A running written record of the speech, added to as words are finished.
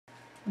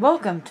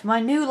Welcome to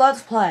my new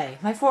Let's Play.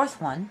 My fourth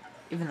one,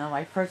 even though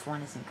my first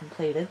one isn't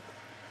completed.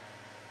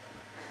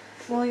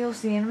 Well, you'll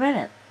see in a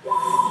minute.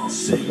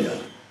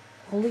 Sega.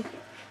 Holy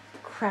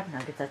crap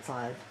nugget, that's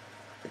live.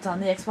 It's on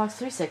the Xbox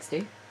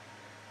 360.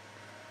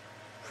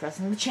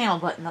 Pressing the channel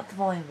button, not the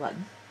volume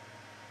button.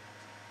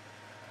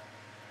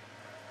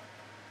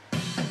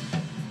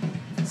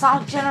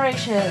 Sonic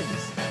Generations!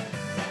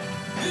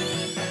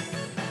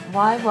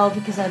 Why? Well,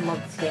 because I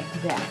love this game to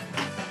death.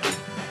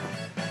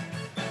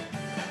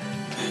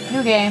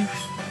 New game.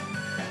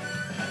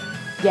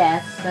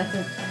 Yes, that's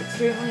an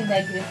extremely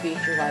negative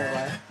feature, by the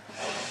way.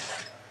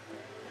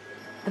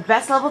 The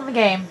best level in the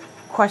game?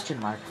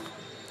 Question mark.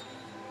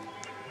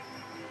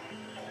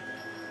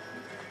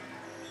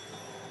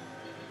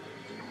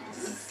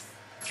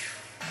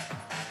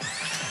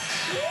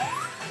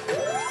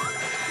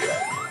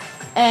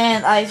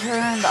 And I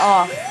turned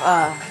off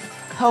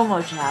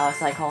Homo Chow,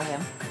 as I call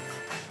him.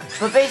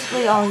 But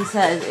basically all he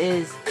says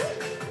is,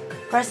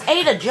 press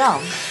A to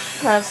jump,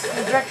 press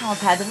the directional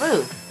pad to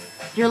move.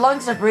 Your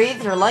lungs to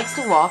breathe, your legs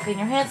to walk, and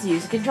your hands to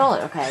use to control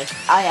it. Okay,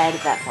 I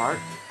added that part.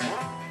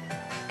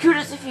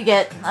 Kudos if you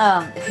get,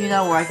 if you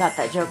know where I got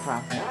that joke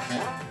from.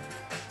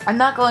 I'm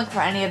not going for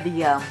any of the,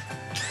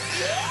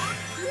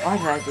 why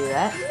did I do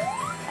that?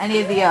 Any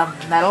of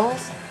the,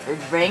 medals, or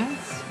rings,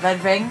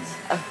 red rings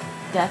of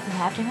death and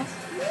happiness?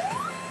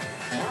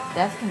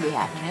 Death can be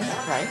happiness,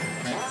 right?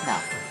 No.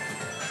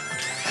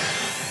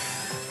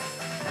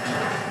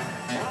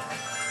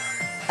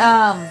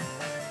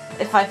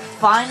 If I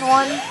find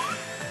one,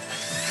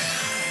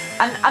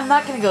 I'm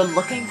not gonna go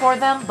looking for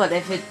them, but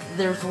if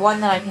there's one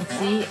that I can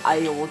see,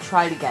 I will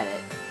try to get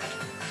it.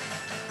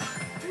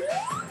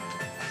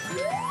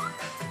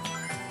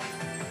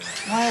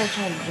 Why did I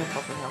try to jump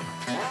up a hill?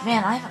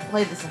 Man, I haven't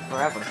played this in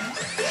forever.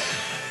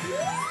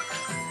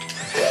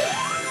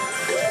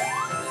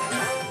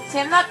 See,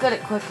 I'm not good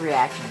at quick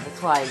reactions.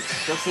 That's why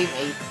you'll see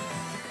me,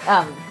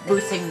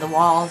 boosting the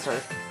walls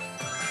or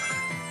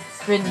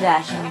spin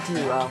dashing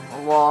into a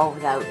wall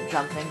without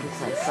jumping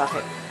because I suck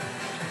at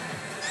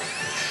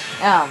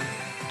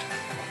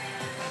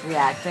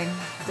reacting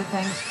to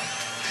things.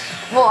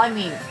 Well, I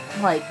mean,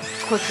 like,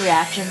 quick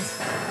reactions.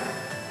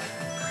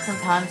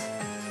 Sometimes.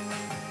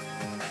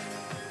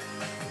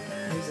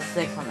 There's a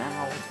stick from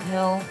Emerald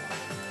Hill.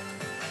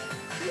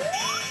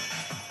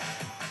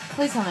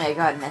 Please tell me I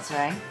got an S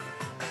rank.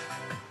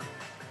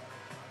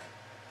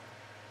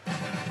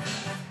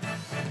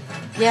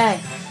 Yay!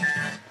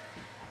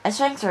 S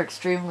ranks are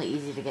extremely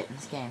easy to get in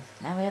this game.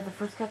 Now we have the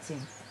first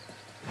cutscene.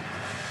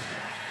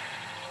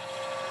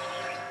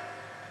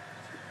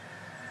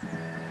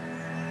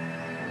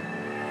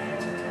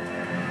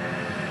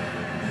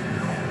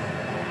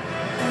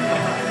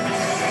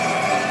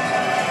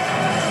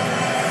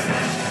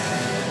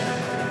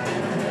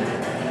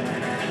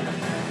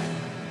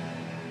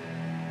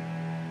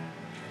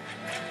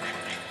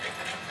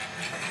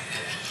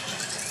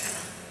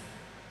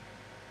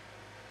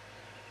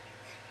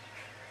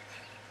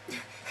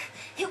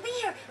 He'll be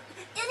here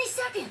any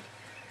second.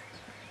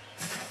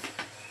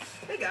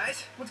 Hey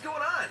guys, what's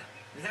going on?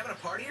 You having a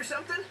party or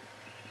something?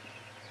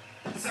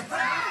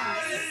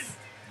 Surprise!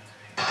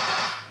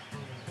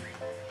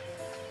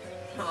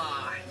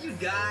 Aw, you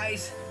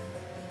guys.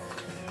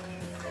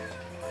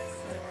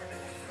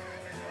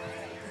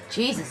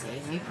 Jesus,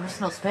 Amy,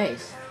 personal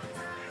space.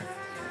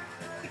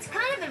 It's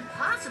kind of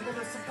impossible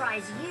to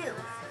surprise you.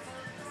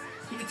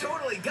 You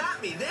totally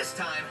got me this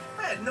time.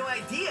 I had no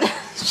idea.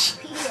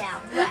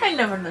 Yeah, I right.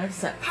 never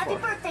noticed that Happy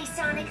before. birthday,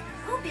 Sonic.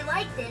 Hope you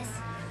like this.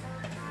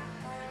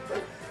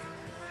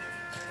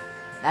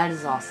 That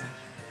is awesome.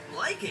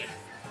 Like it?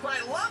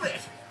 I love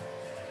it.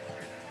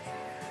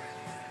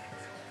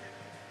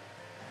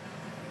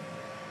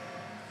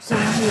 So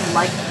when you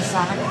like the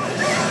Sonic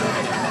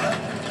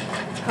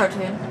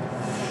cartoon,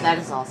 that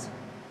is awesome.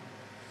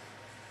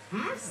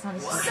 It's not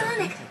as What?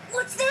 Sonic,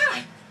 what's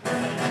that?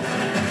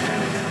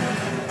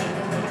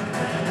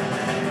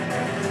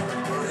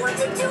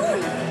 What's it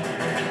doing?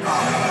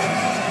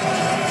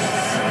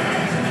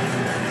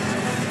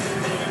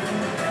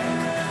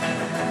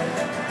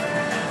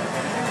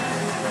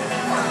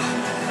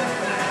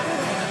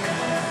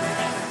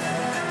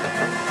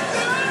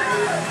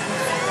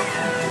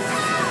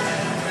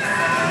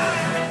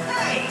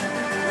 Hey,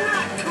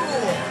 not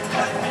cool.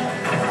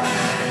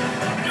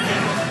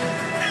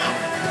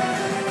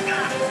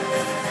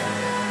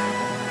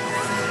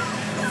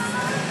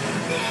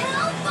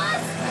 Help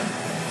us!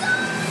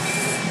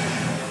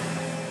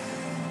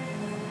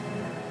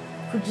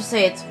 Could you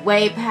say it's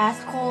way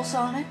past cool,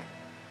 Sonic?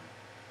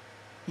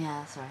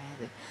 Yeah, sorry.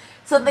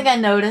 Something I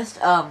noticed,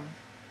 I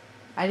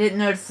didn't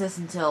notice this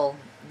until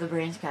the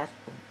brains catch.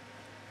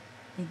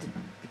 I need to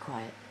be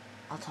quiet.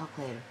 I'll talk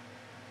later.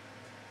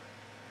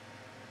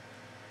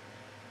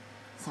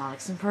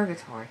 Sonic's in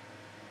purgatory.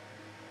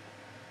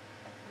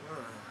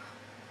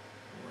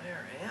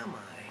 Where am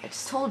I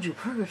just told you,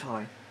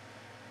 purgatory.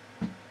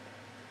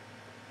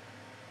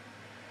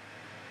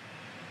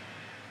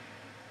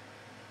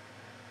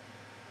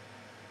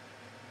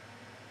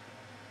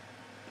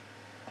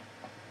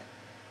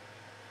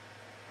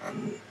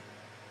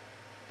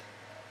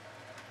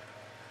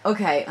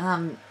 Okay,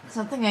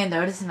 something I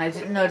noticed, and I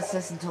didn't notice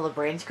this until the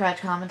Brain Scratch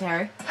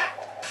commentary.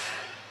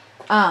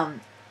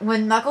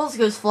 When Knuckles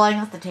goes flying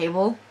off the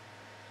table,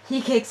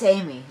 he kicks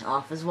Amy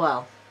off as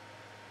well.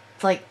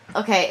 It's like,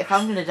 okay, if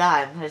I'm gonna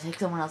die, I'm gonna take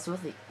someone else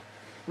with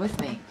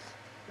me.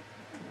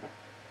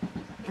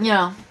 You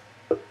know,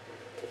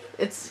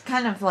 it's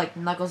kind of like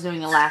Knuckles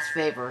doing a last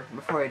favor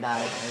before he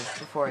dies, or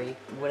before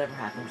whatever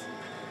happens.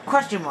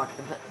 Question mark,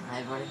 but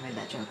I've already made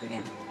that joke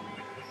again.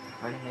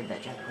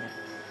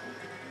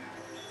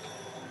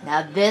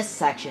 Now this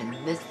section,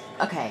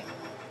 okay.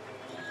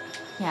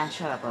 Yeah,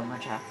 shut up,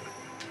 Omocha.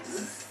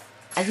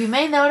 As you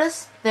may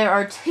notice, there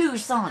are two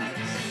Sonics.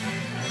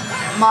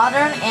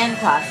 Modern and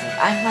Classic.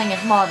 I'm playing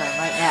as Modern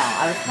right now.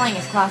 I was playing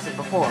as Classic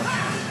before.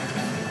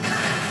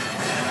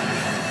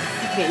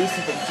 You can get used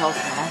to the controls,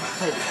 man. I haven't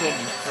played this game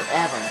in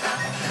forever.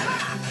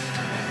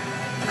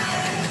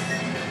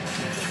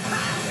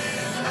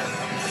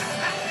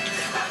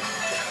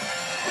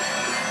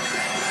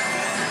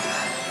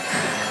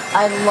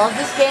 I love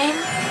this game.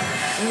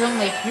 There's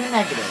only a few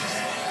negatives.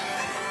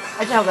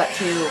 I'll talk about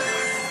two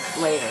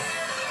later.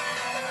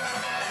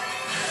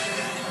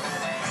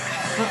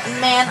 But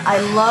man, I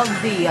love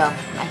the, I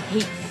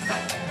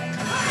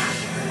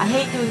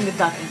hate doing the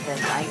ducking thing.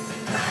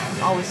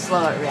 I'm always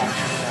slow at reacting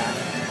to that.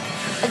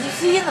 As you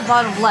see in the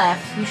bottom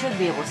left, you should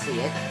be able to see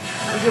it,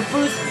 is your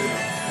boost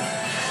meter.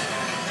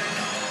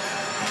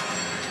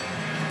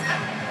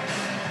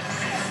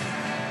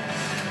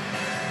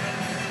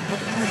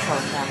 Look at me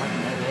falling down like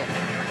an idiot.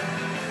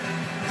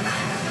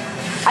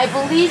 I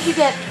believe you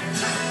get,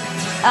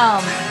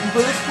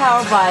 boost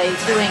power by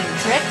doing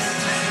tricks,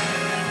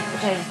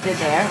 which I just did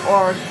there,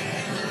 or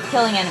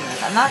killing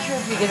enemies. I'm not sure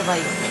if you get it by,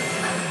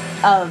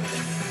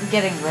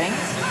 getting rings.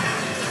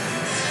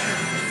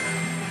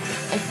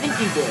 I think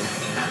you do.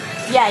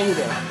 Yeah, you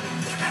do.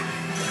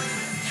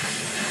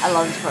 I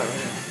love this part right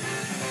here.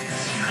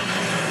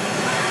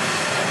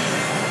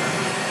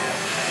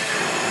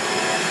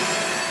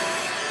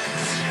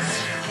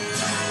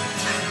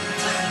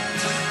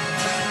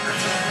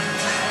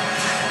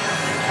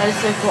 That is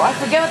so cool. I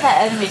forget what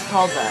that enemy's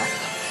called though.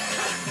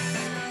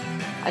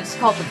 I just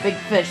call it the big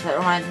fish. That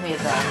reminds me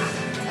of that.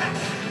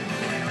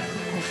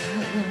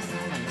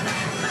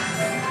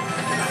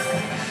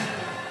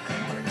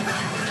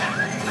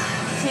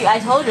 See, I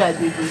told you I'd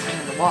be boosting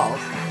in the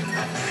walls.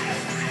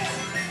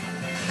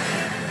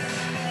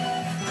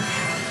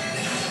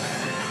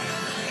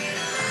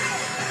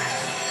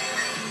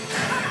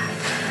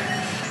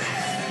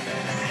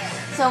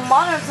 So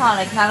Modern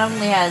Sonic not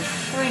only has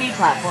 3D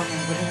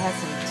platforming, but it has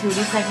some 2D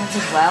segments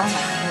as well. And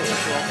I completely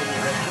forgot to do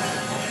this.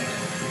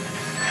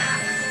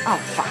 Oh,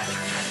 fuck.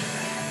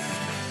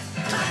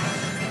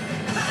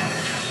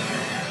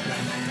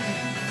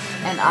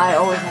 And I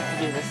always have to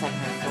do this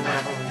segment for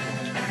whatever reason.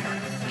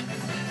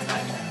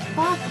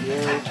 Fuck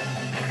you.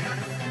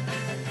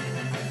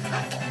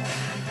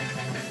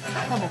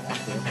 Double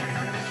fuck you.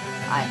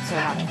 I'm so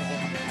not gonna get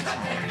him next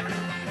time.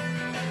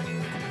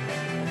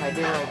 If I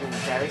do, I'll be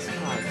very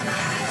surprised.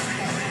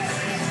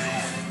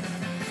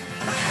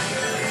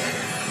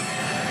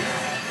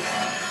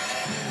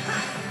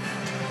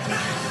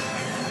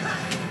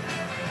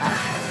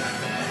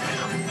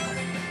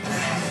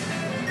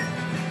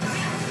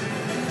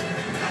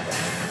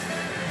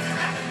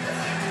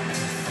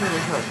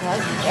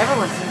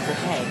 Everyone seems to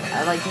take.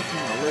 I like taking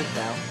a loop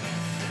though.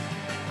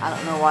 I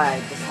don't know why I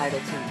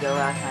decided to go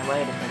out of my way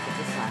to make it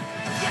this time.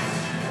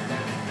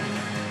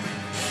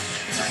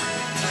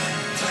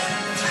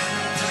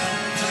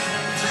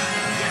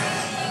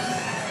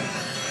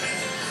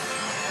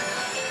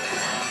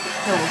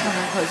 So we're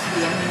coming close to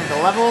the ending of the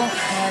level,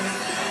 and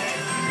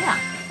yeah,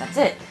 that's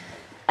it.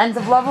 Ends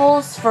of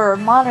levels for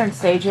modern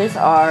stages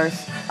are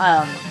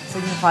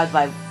signified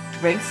by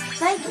rings.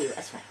 Thank you,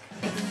 that's right.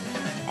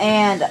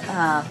 And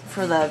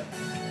for the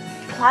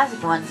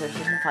classic ones, they're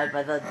signified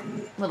by the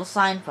little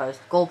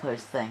signpost,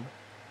 goalpost thing.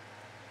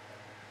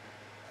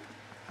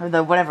 Or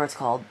the whatever it's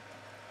called.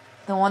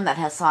 The one that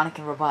has Sonic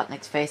and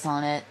Robotnik's face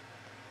on it.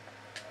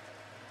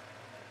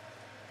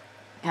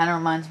 Kind of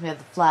reminds me of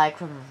the flag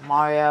from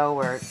Mario,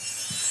 where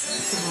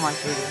Super Mario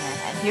 3D hand.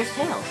 And here's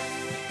Tails.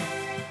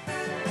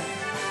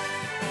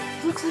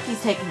 Looks like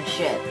he's taking a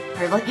shit.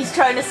 Or like he's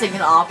trying to sing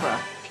an opera.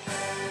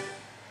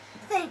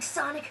 Thanks,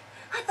 Sonic.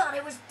 I thought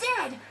I was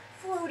dead,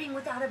 floating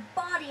without a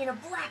body in a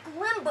black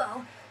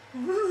limbo.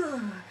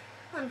 Ugh,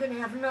 I'm gonna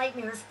have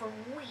nightmares for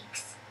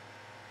weeks.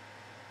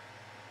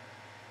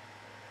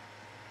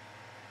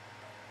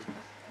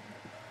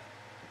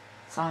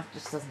 Sonic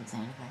just doesn't say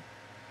anything.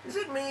 Is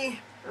it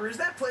me, or is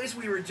that place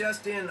we were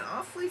just in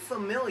awfully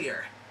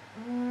familiar?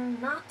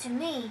 Not to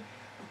me,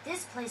 but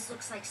this place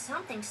looks like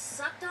something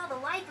sucked all the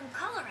life and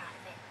color out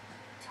of it.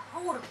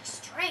 Totally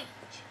strange.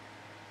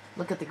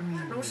 Look at the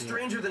green. No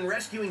stranger than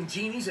rescuing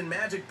genies in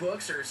magic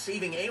books or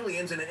saving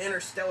aliens in an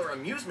interstellar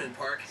amusement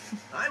park.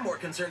 I'm more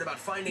concerned about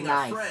finding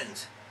our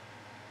friends.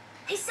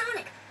 Hey,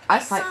 Sonic! I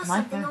saw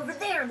something over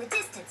there in the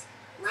distance.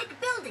 Like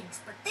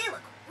buildings, but they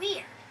look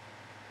weird.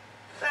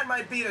 That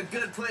might be a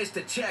good place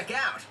to check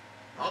out.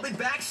 I'll be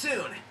back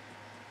soon.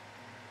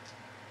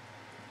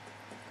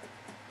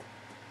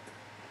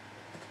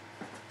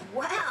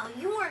 Wow,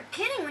 you weren't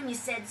kidding when you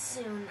said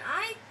soon.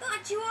 I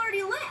thought you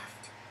already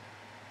left.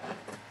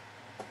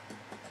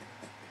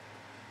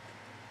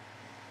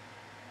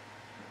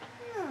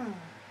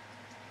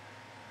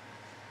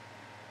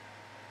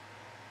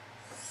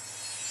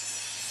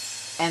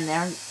 And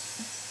then,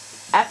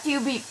 after you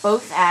beat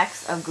both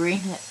acts of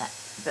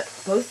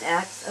both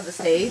acts of the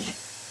stage,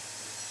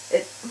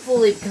 it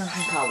fully becomes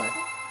in color.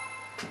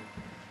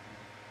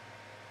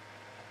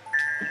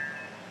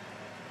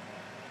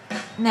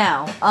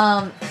 Now,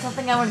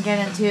 something I want to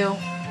get into,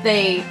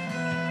 they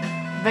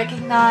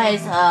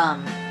recognize,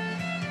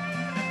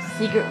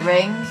 secret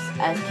rings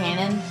as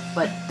canon,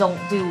 but don't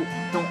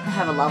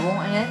have a level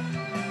in it,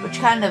 which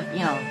kind of,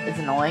 is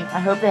annoying. I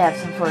hope they have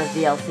some sort of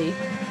DLC.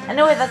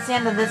 Anyway, that's the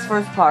end of this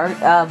first part.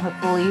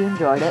 Hopefully you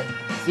enjoyed it.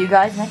 See you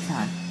guys next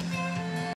time.